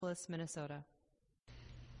Minneapolis, Minnesota.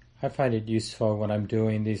 I find it useful when I'm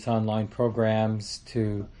doing these online programs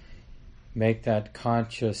to make that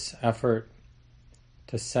conscious effort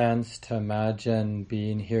to sense, to imagine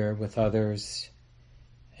being here with others,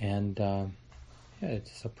 and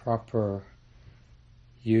it's a proper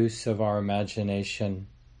use of our imagination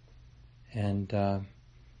and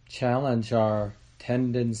challenge our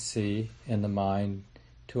tendency in the mind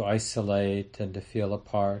to isolate and to feel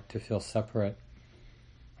apart, to feel separate.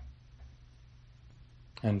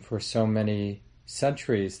 And for so many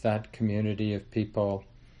centuries, that community of people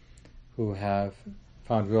who have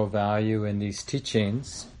found real value in these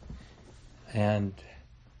teachings and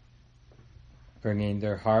bringing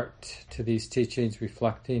their heart to these teachings,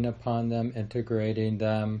 reflecting upon them, integrating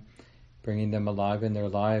them, bringing them alive in their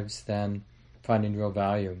lives, then finding real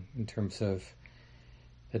value in terms of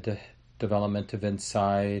the development of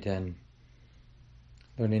insight and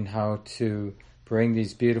learning how to bring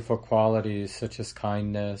these beautiful qualities such as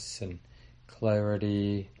kindness and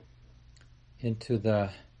clarity into the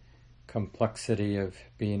complexity of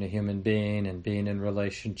being a human being and being in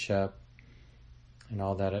relationship and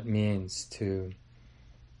all that it means to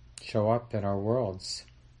show up in our worlds.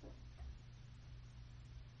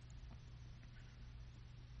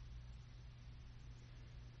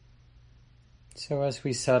 So as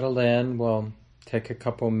we settle in, we'll take a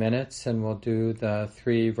couple minutes and we'll do the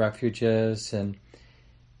 3 refuges, and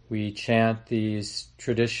we chant these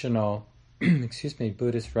traditional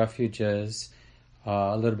Buddhist refuges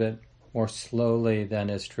a little bit more slowly than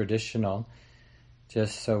is traditional,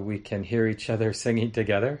 just so we can hear each other singing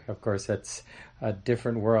together. Of course, it's a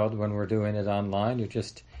different world when we're doing it online. You're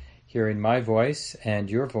just hearing my voice and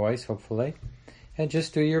your voice, hopefully. And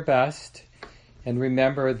just do your best. And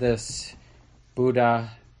remember this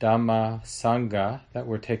Buddha, Dhamma, Sangha that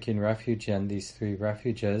we're taking refuge in, these 3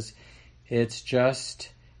 refuges. It's just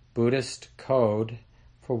Buddhist code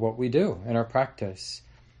for what we do in our practice.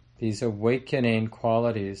 These awakening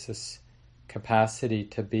qualities, this capacity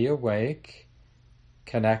to be awake,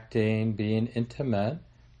 connecting, being intimate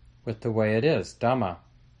with the way it is, Dhamma.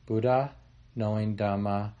 Buddha, knowing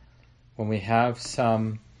Dhamma. When we have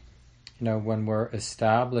some, when we're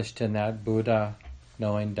established in that Buddha,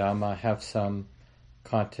 knowing Dhamma, have some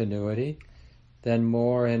continuity, then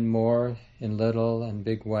more and more in little and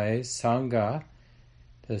big ways, Sangha,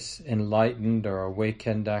 this enlightened or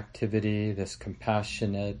awakened activity, this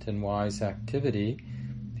compassionate and wise activity,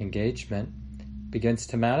 engagement, begins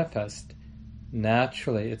to manifest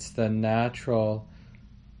naturally. It's the natural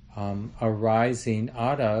arising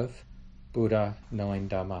out of Buddha knowing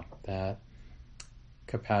Dhamma, that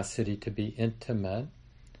capacity to be intimate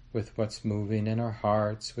with what's moving in our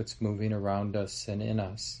hearts, what's moving around us and in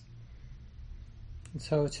us. And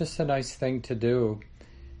so it's just a nice thing to do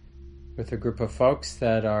with a group of folks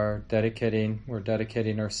that we're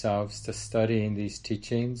dedicating ourselves to studying these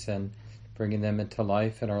teachings and bringing them into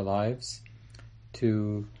life in our lives,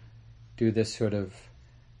 to do this sort of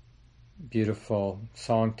beautiful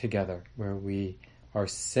song together where we are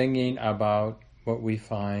singing about what we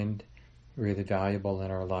find really valuable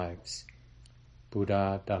in our lives.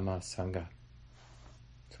 Buddha, Dhamma, Sangha.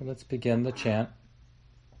 So let's begin the chant.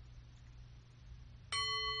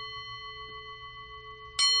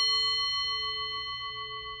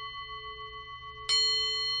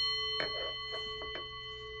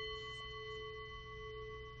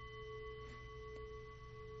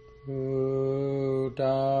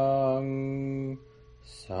 Buddhaṃ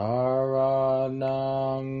saranang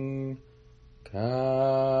gacchami,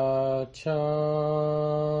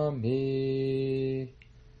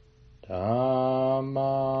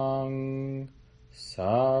 Dhammang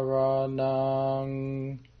saranang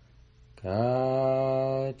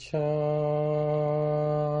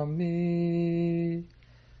gacchami,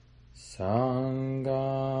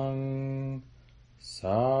 Sanghang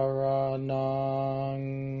saranang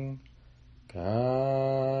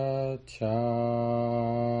gacchami,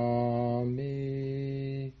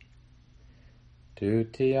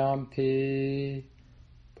 Dutiyampi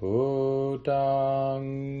Buddhaṃ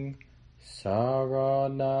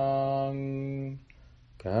saranang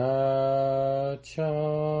gacchami,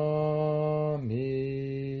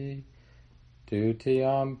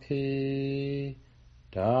 Dutiyampi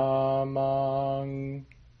Dhammang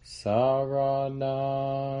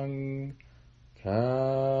saranang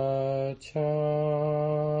gacchami,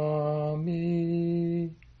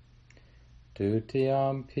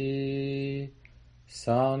 Dutiyampi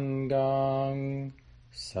Sanghang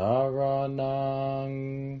saranang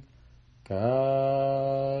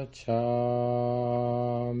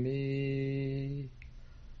gacchami,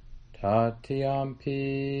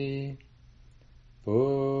 Tatiyampi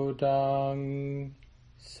Buddhang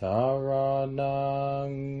saranang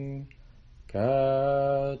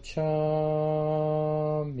gacchami,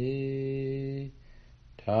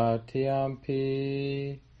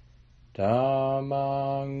 tatyampi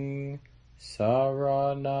dhammang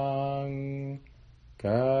saranang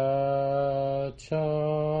gacchami,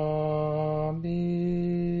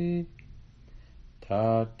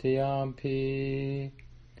 tatyampi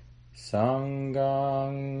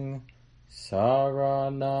sanghang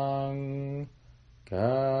saranang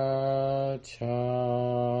gacchami.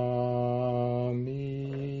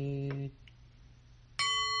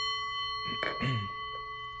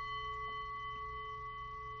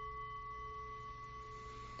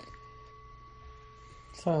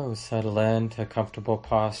 So settle into a comfortable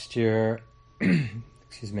posture,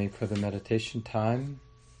 for the meditation time.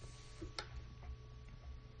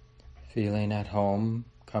 Feeling at home,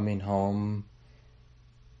 coming home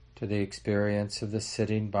to the experience of the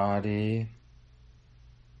sitting body,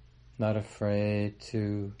 not afraid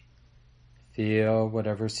to feel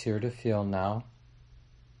whatever's here to feel now.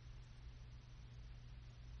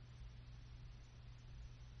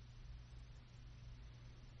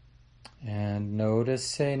 And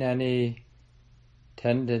noticing any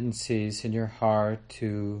tendencies in your heart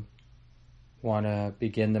to want to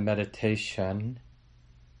begin the meditation.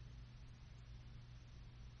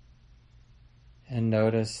 And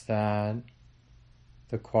notice that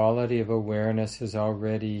the quality of awareness is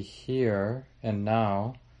already here and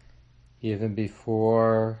now, even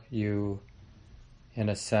before you, in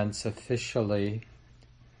a sense, officially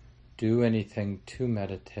do anything to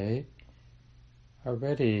meditate.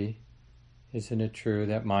 Already, isn't it true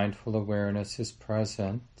that mindful awareness is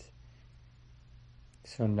present?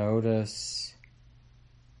 So notice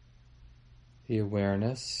the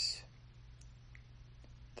awareness,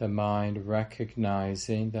 the mind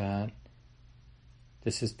recognizing that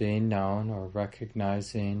this is being known, or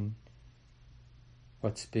recognizing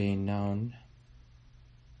what's being known.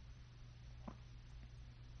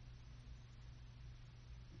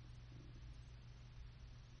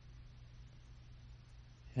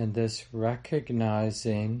 And this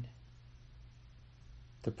recognizing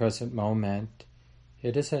the present moment,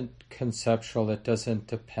 it isn't conceptual, it doesn't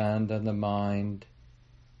depend on the mind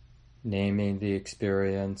naming the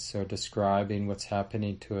experience or describing what's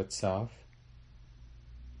happening to itself.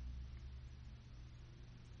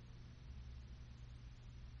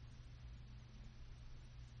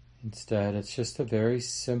 Instead, it's just a very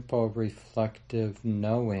simple, reflective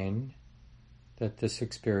knowing that this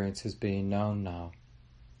experience is being known now.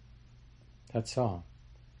 That's all.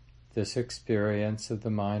 This experience of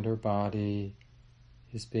the mind or body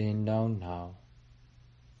is being known now.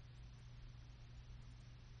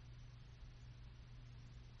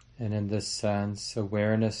 And in this sense,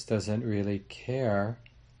 awareness doesn't really care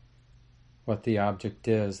what the object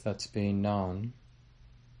is that's being known.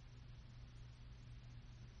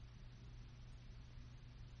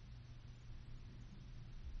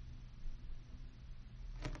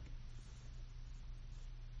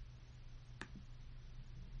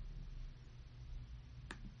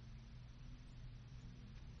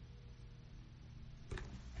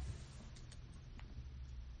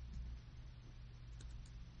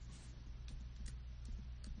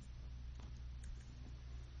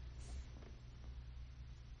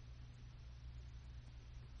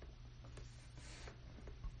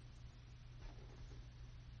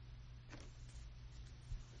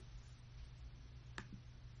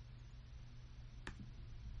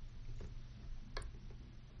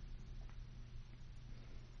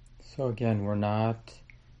 So again, we're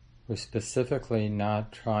specifically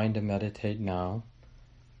not trying to meditate now,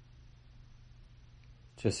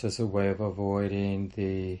 just as a way of avoiding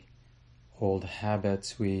the old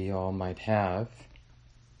habits we all might have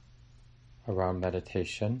around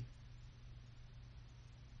meditation.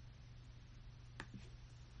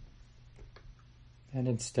 And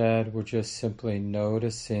instead, we're just simply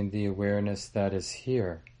noticing the awareness that is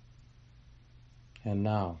here and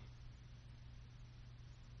now.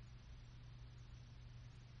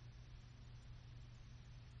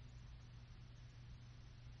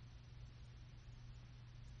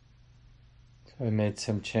 I made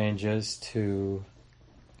some changes to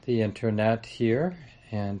the internet here,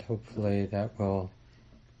 and hopefully that will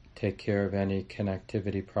take care of any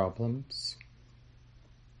connectivity problems.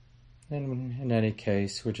 And in any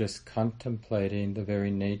case, we're just contemplating the very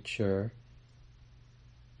nature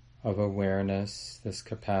of awareness, this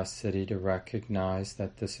capacity to recognize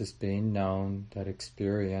that this is being known, that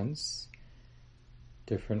experience,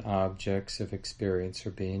 different objects of experience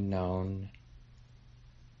are being known.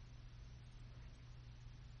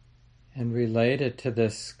 And related to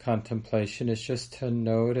this contemplation is just to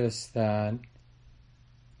notice that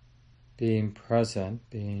being present,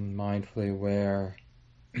 being mindfully aware,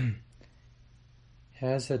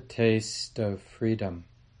 has a taste of freedom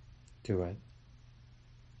to it.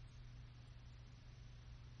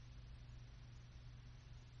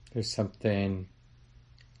 There's something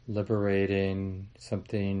liberating,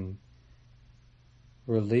 something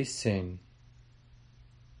releasing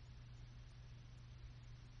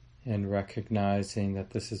in recognizing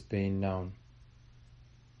that this is being known.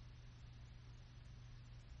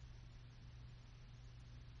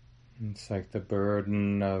 It's like the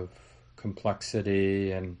burden of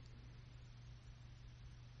complexity and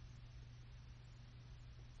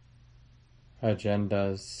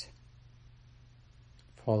agendas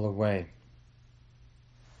fall away.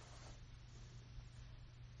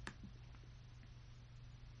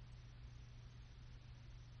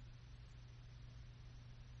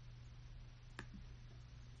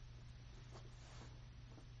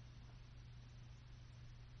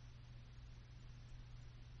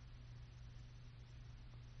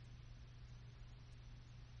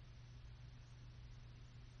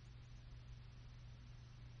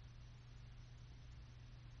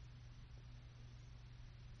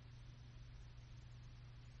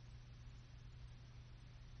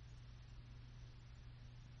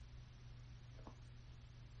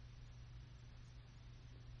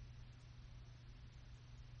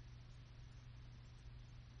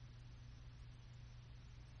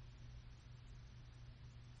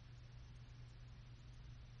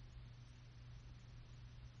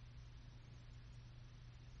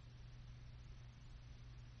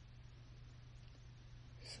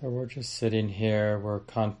 So we're just sitting here, we're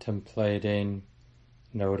contemplating,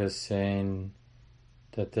 noticing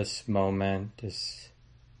that this moment is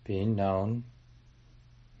being known,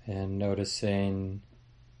 and noticing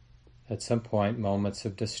at some point moments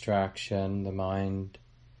of distraction, the mind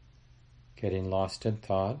getting lost in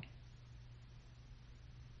thought.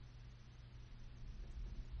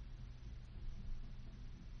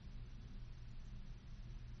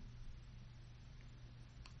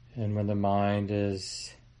 And when the mind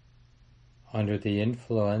is under the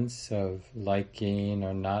influence of liking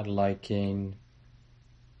or not liking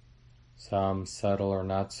some subtle or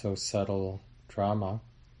not so subtle drama,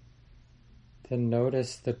 then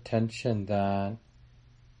notice the tension that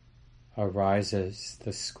arises,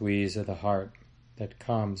 the squeeze of the heart that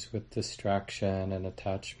comes with distraction and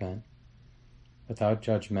attachment, without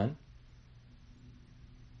judgment.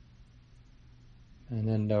 And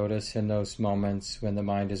then notice in those moments when the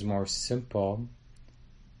mind is more simple,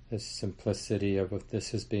 this simplicity of if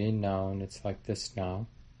this is being known, it's like this now.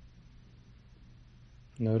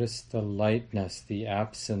 Notice the lightness, the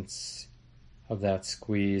absence of that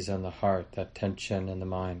squeeze on the heart, that tension in the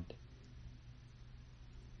mind.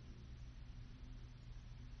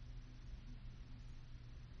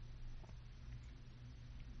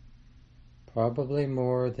 Probably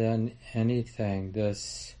more than anything,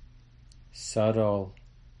 this subtle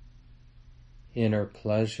inner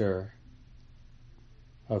pleasure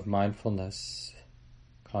of mindfulness,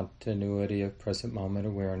 continuity of present moment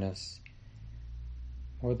awareness.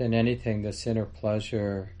 More than anything, this inner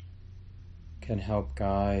pleasure can help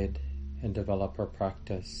guide and develop our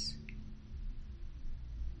practice.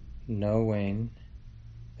 Knowing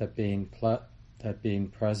that being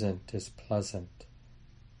present is pleasant,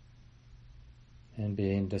 and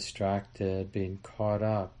being distracted, being caught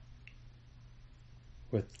up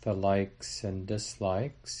with the likes and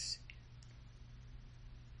dislikes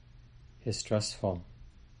is stressful.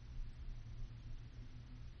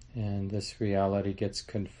 And this reality gets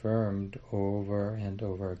confirmed over and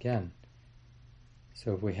over again.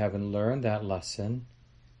 So if we haven't learned that lesson,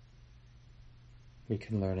 we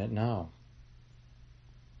can learn it now.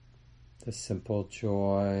 The simple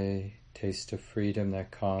joy, taste of freedom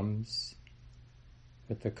that comes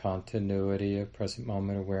with the continuity of present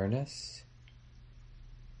moment awareness,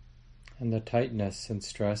 and the tightness and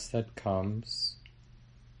stress that comes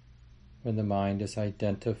when the mind is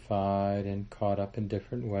identified and caught up in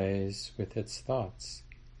different ways with its thoughts,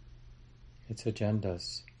 its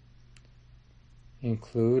agendas,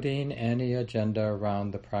 including any agenda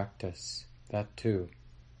around the practice. That too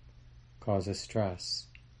causes stress.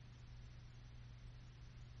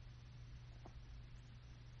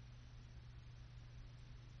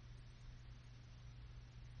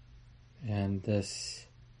 And this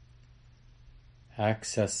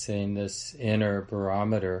accessing this inner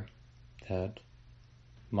barometer that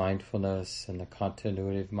mindfulness and the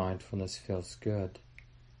continuity of mindfulness feels good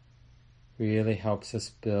really helps us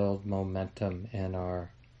build momentum in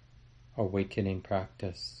our awakening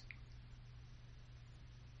practice.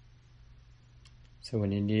 So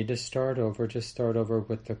when you need to start over, just start over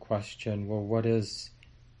with the question, well, what is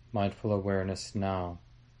mindful awareness now?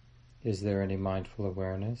 Is there any mindful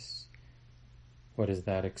awareness? What is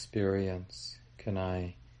that experience? Can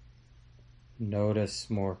I notice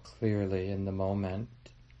more clearly in the moment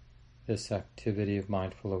this activity of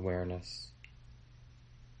mindful awareness?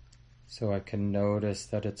 So I can notice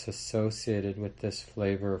that it's associated with this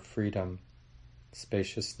flavor of freedom,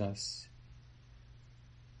 spaciousness,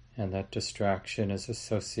 and that distraction is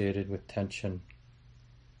associated with tension.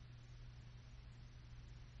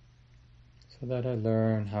 So that I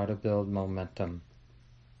learn how to build momentum.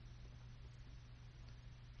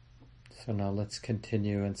 So now let's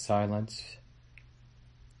continue in silence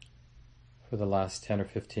for the last 10 or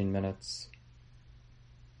 15 minutes.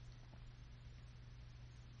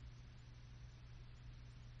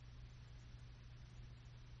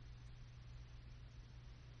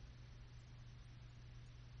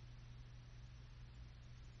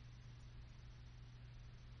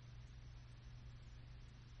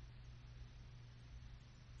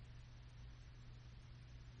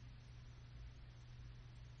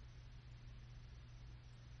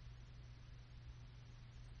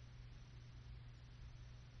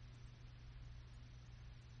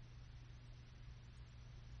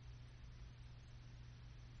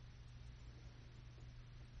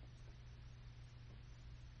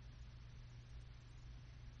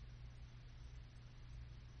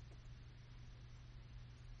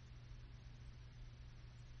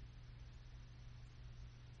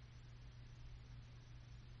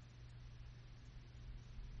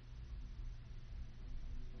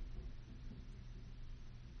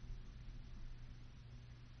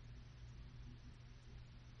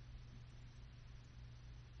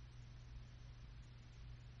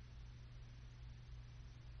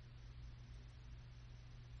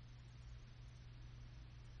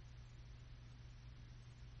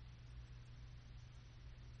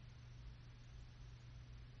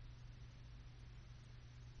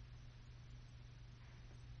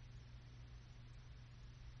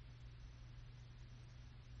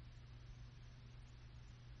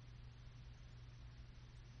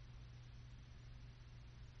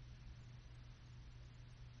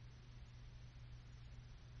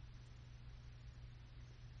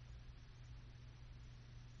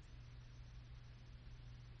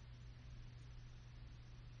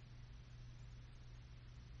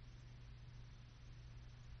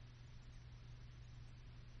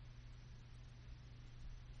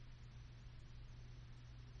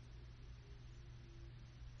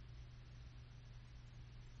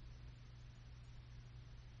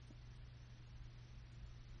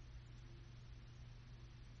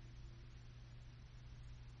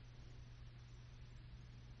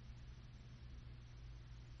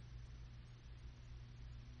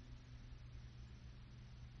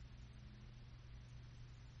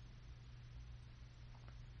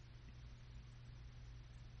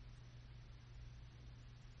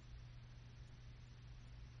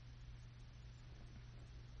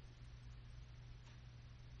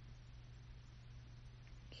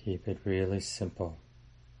 Keep it really simple.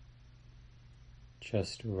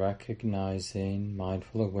 Just recognizing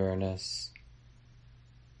mindful awareness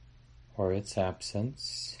or its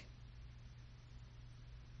absence,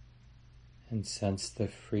 and sense the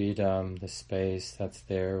freedom, the space that's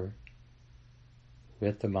there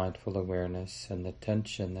with the mindful awareness and the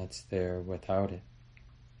tension that's there without it.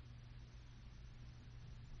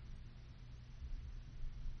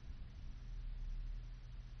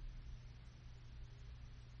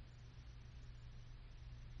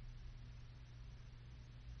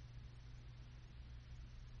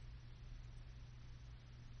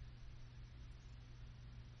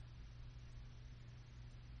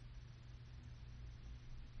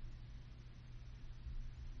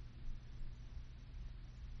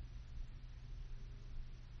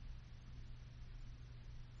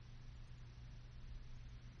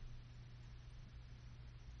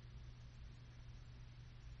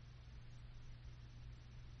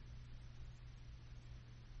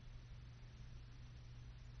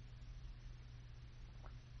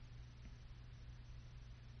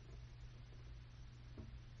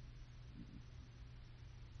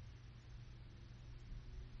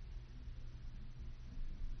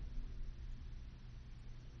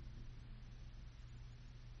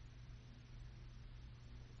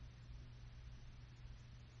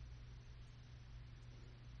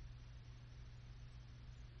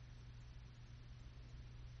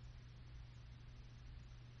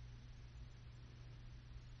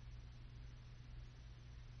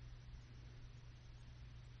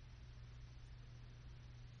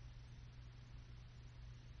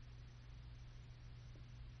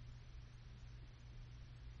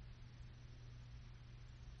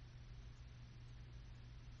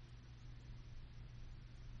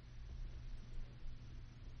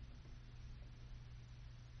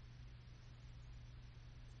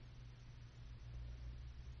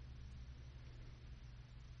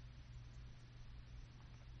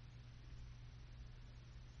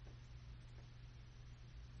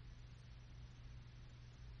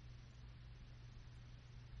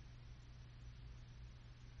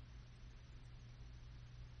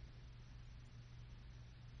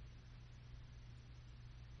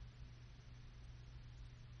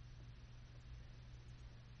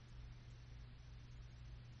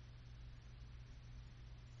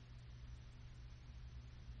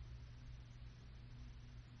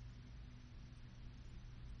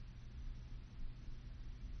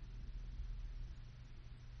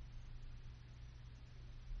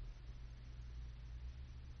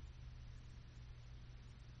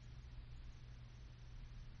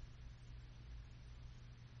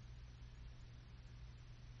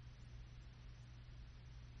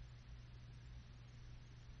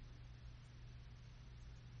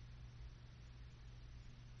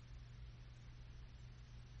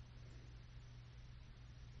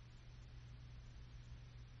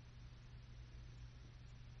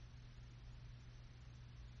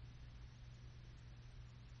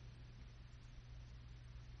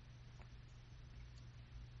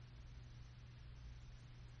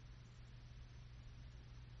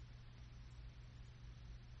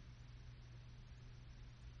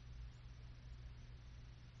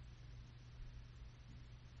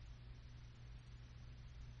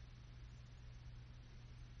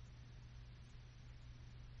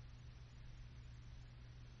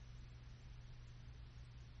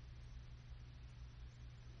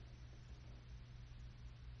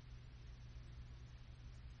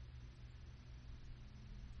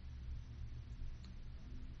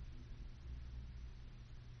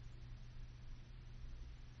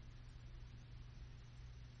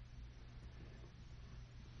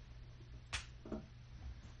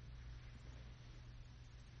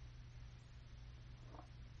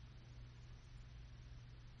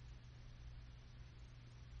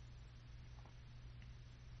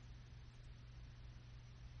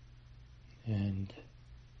 And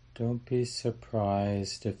don't be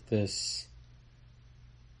surprised if this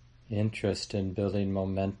interest in building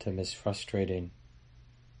momentum is frustrating,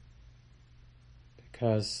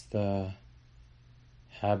 because the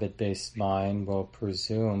habit-based mind will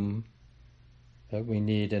presume that we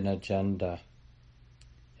need an agenda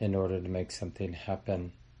in order to make something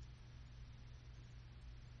happen.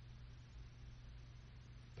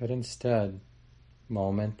 But instead,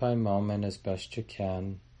 moment by moment, as best you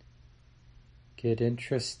can, get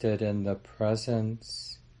interested in the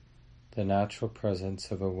presence, the natural presence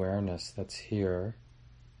of awareness that's here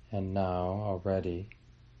and now already,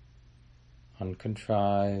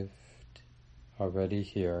 uncontrived, already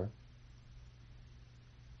here.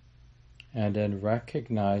 And in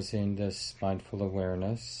recognizing this mindful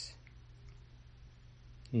awareness,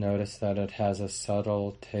 notice that it has a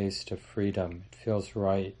subtle taste of freedom. It feels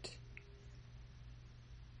right.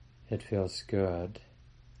 It feels good.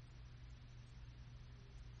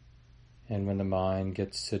 And when the mind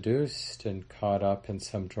gets seduced and caught up in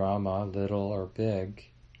some drama, little or big,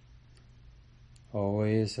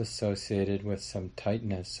 always associated with some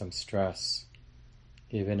tightness, some stress,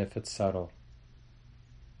 even if it's subtle.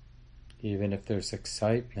 Even if there's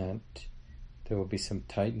excitement, there will be some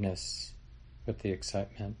tightness with the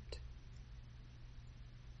excitement.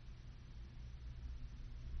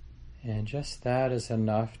 And just that is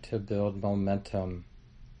enough to build momentum.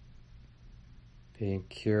 Being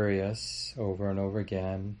curious over and over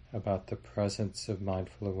again about the presence of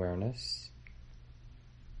mindful awareness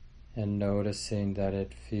and noticing that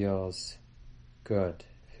it feels good,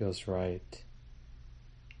 feels right,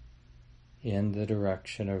 in the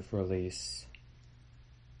direction of release.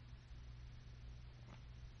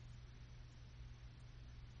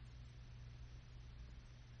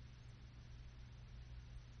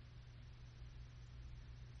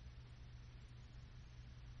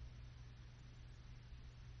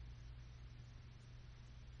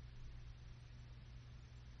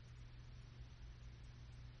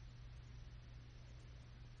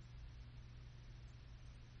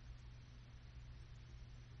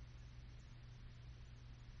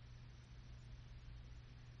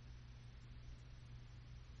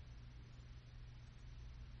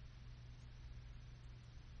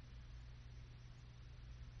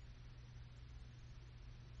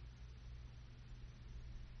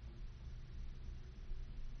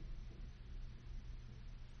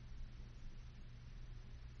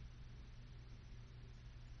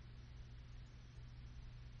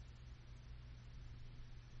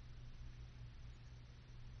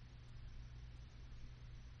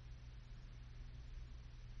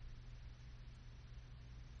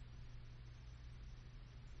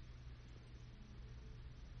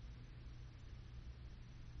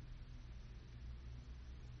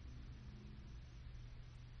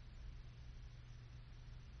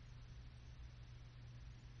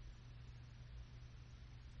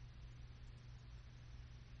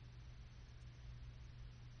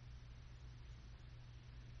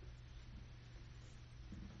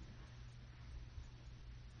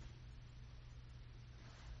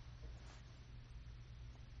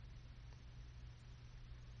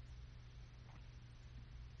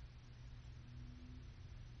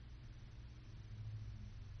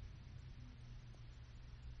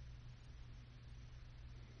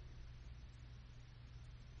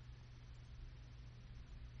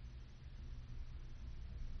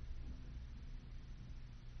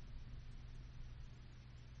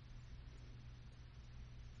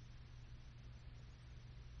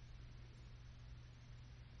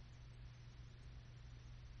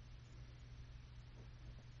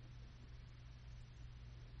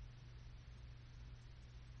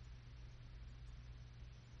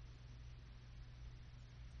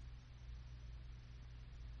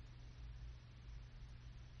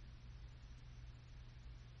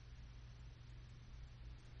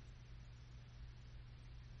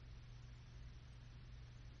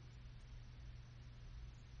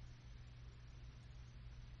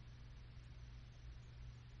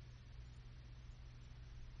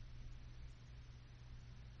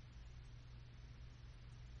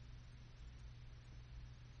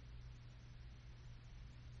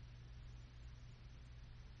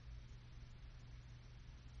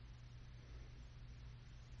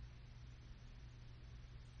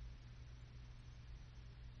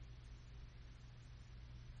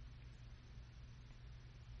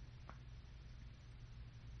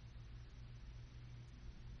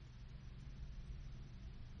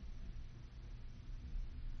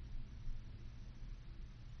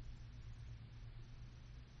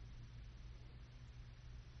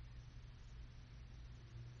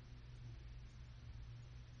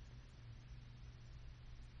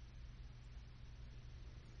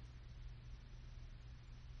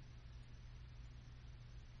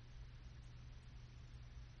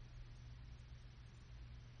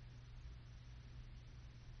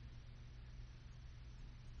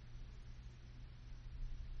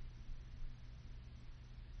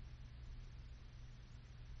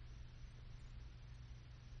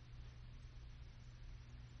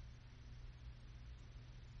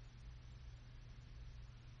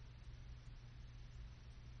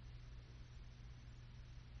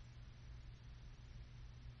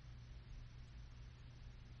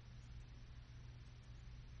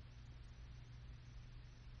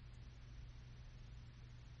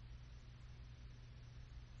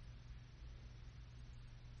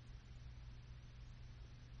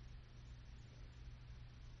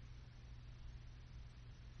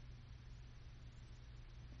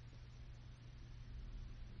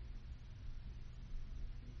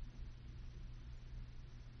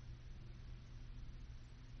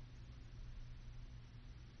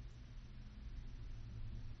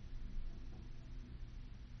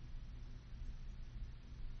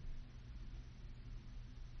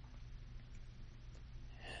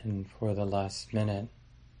 And for the last minute,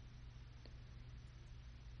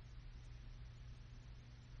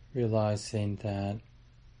 realizing that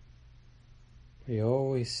we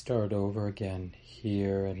always start over again,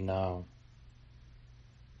 here and now.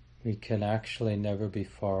 We can actually never be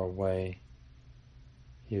far away.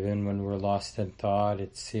 Even when we're lost in thought,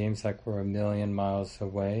 it seems like we're 1,000,000 miles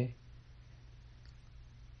away.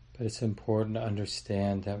 But it's important to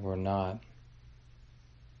understand that we're not.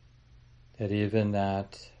 That even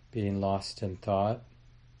that being lost in thought,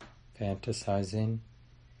 fantasizing,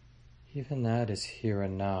 even that is here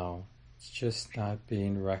and now. It's just not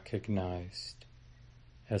being recognized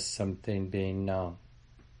as something being known,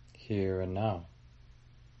 here and now.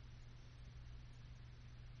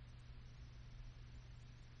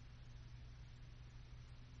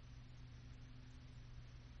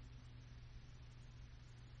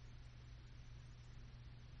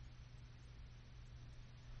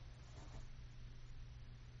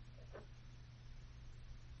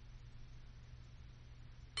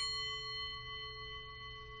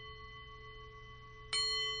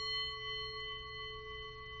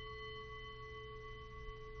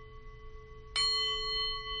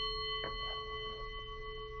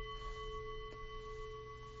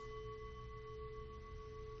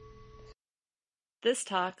 This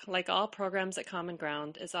talk, like all programs at Common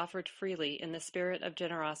Ground, is offered freely in the spirit of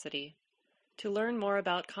generosity. To learn more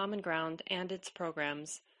about Common Ground and its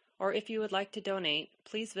programs, or if you would like to donate,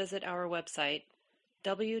 please visit our website,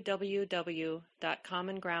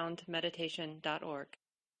 www.commongroundmeditation.org.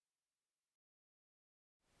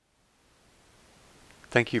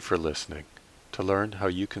 Thank you for listening. To learn how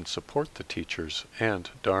you can support the teachers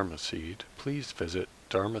and Dharma Seed, please visit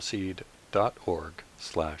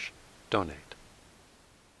dharmaseed.org/donate.